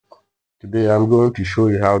Today I'm going to show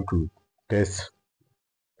you how to test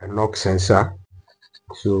a knock sensor.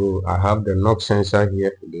 So I have the knock sensor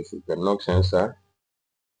here. This is the knock sensor.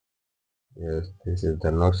 Yes, this is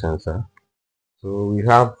the knock sensor. So we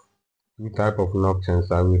have two type of knock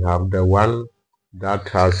sensor. We have the one that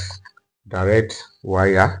has direct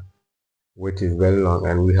wire, which is very long,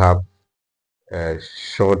 and we have a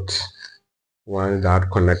short one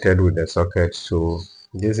that connected with the socket. So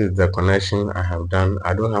this is the connection I have done.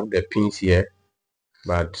 I don't have the pins here,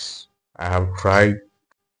 but I have tried.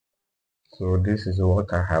 So this is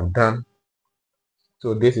what I have done.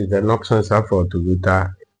 So this is the knock sensor for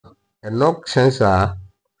Toyota. A knock sensor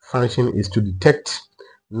function is to detect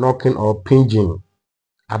knocking or pinging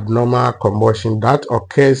abnormal combustion that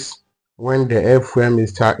occurs when the airframe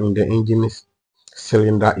inside in the engine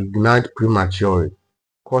cylinder ignites prematurely,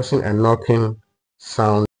 causing a knocking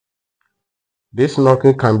sound. This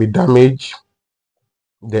knocking can be damage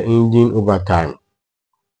the engine over time.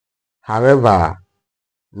 However,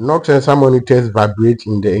 knock sensor monitors vibrate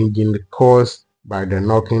in the engine caused by the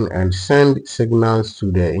knocking and send signals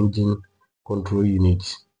to the engine control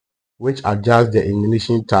unit, which adjusts the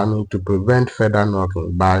ignition timing to prevent further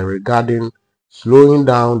knocking by regarding slowing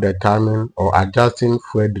down the timing or adjusting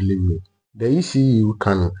fuel delivery. The ECU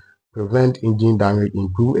can prevent engine damage,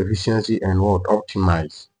 improve efficiency, and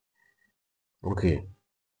optimize. Okay,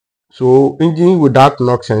 so engine without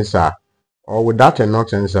knock sensor or without a knock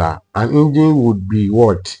sensor, an engine would be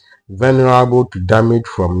vulnerable to damage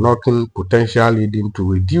from knocking, potential leading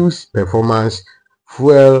to reduced performance,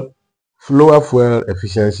 lower fuel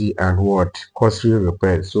efficiency, and costly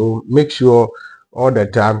repairs. So make sure all the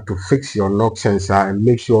time to fix your knock sensor and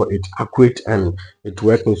make sure it's accurate and it's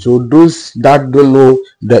working. So those that don't know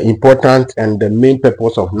the important and the main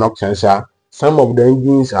purpose of knock sensor, some of the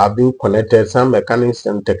engines are being connected, some mechanics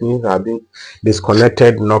and techniques are being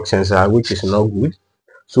disconnected knock sensor, which is not good.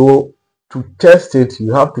 So to test it,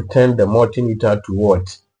 you have to turn the multimeter to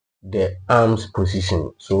the amps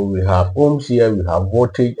position. So we have ohms here, we have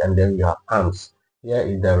voltage, and then we have amps. Here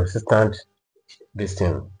is the resistance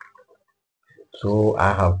distance. So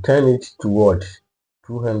I have turned it to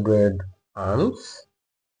 200 amps,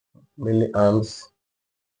 milliamps,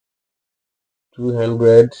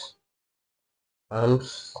 200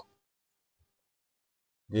 amps.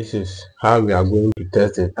 This is how we are going to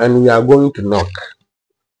test it, and we are going to knock.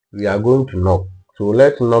 So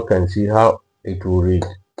let's knock and see how it will read.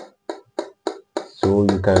 So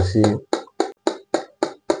you can see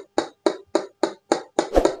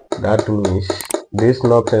that means this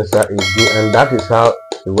knock sensor is good, and that is how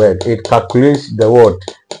it works. It calculates the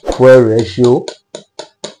fuel ratio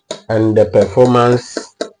and the performance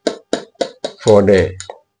for the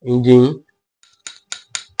engine.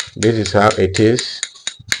 This is how it is.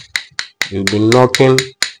 You'll be knocking,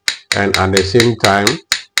 and at the same time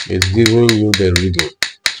it's giving you the reading.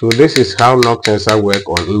 So this is how knock sensor work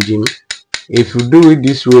on engine. If you do it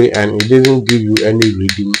this way and it doesn't give you any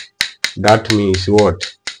reading, that means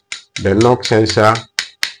the knock sensor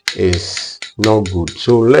is not good.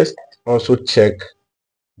 So let's also check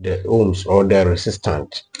the ohms or the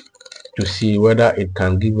resistance to see whether it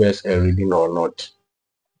can give us a reading or not.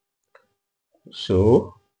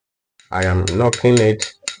 So I am knocking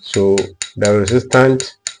it. So the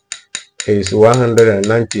resistance is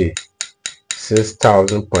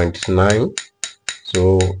 196,000.9.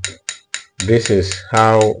 so this is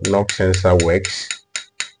how knock sensor works.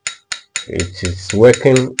 It is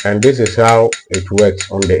working, and this is how it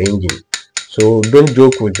works on the engine. So don't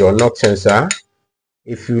joke with your knock sensor.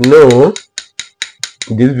 If you know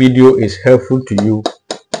this video is helpful to you,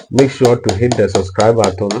 make sure to hit the subscribe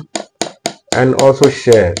button and also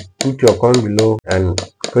share. Put your comment below and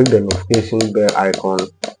click the notification bell icon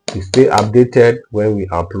to stay updated when we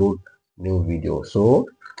upload new videos. So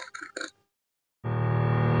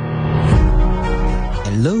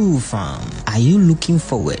hello fam, are you looking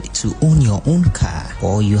forward to own your own car,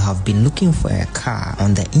 or you have been looking for a car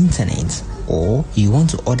on the internet, or you want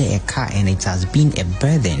to order a car and it has been a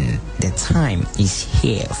burden? The time is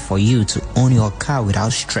here for you to own your car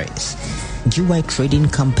without stress. GY Trading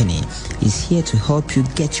Company is here to help you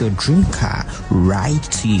get your dream car right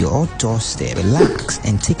to your doorstep. Relax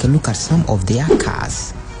and take a look at some of their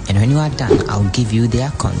cars, and when you are done, I'll give you their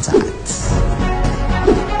contacts.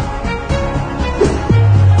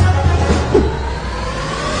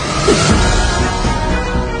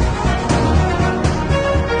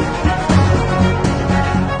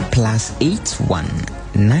 +81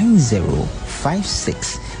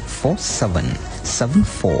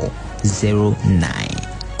 9056477409.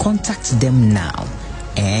 Contact them now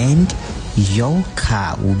and your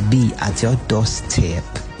car will be at your doorstep.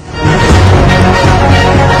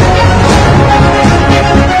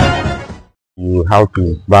 you how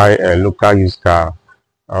to buy a local used car,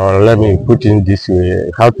 or let me put in this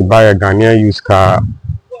way, how to buy a Ghanaian used car,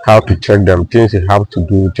 how to check them, things you have to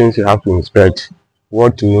do, things you have to inspect,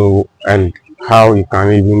 what to know, and how you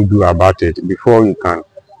can even do about it before you can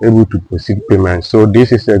able to proceed payment. So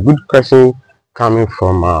this is a good question coming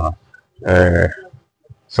from a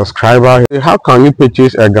subscriber. How can you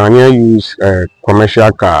purchase a Ghanaian used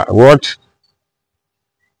commercial car? What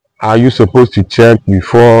are you supposed to check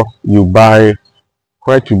before you buy,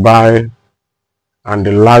 where to buy, and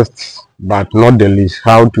the last but not the least,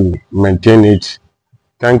 how to maintain it?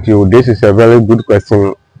 Thank you. This is a very good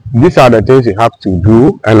question. These are the things you have to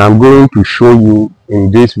do, and I'm going to show you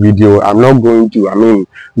in this video. I'm not going to,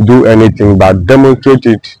 do anything but demonstrate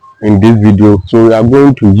it in this video. So we are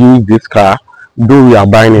going to use this car, though we are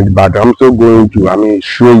buying it, but I'm also going to,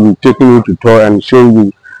 show you, taking you to tour and show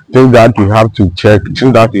you things that you have to check,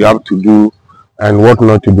 things that you have to do, and what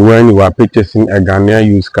not to do when you are purchasing a Ghanaian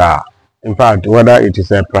used car. In fact, whether it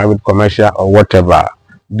is a private, commercial, or whatever,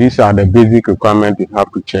 these are the basic requirements you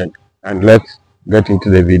have to check. And let's get into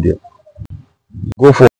the video. Go for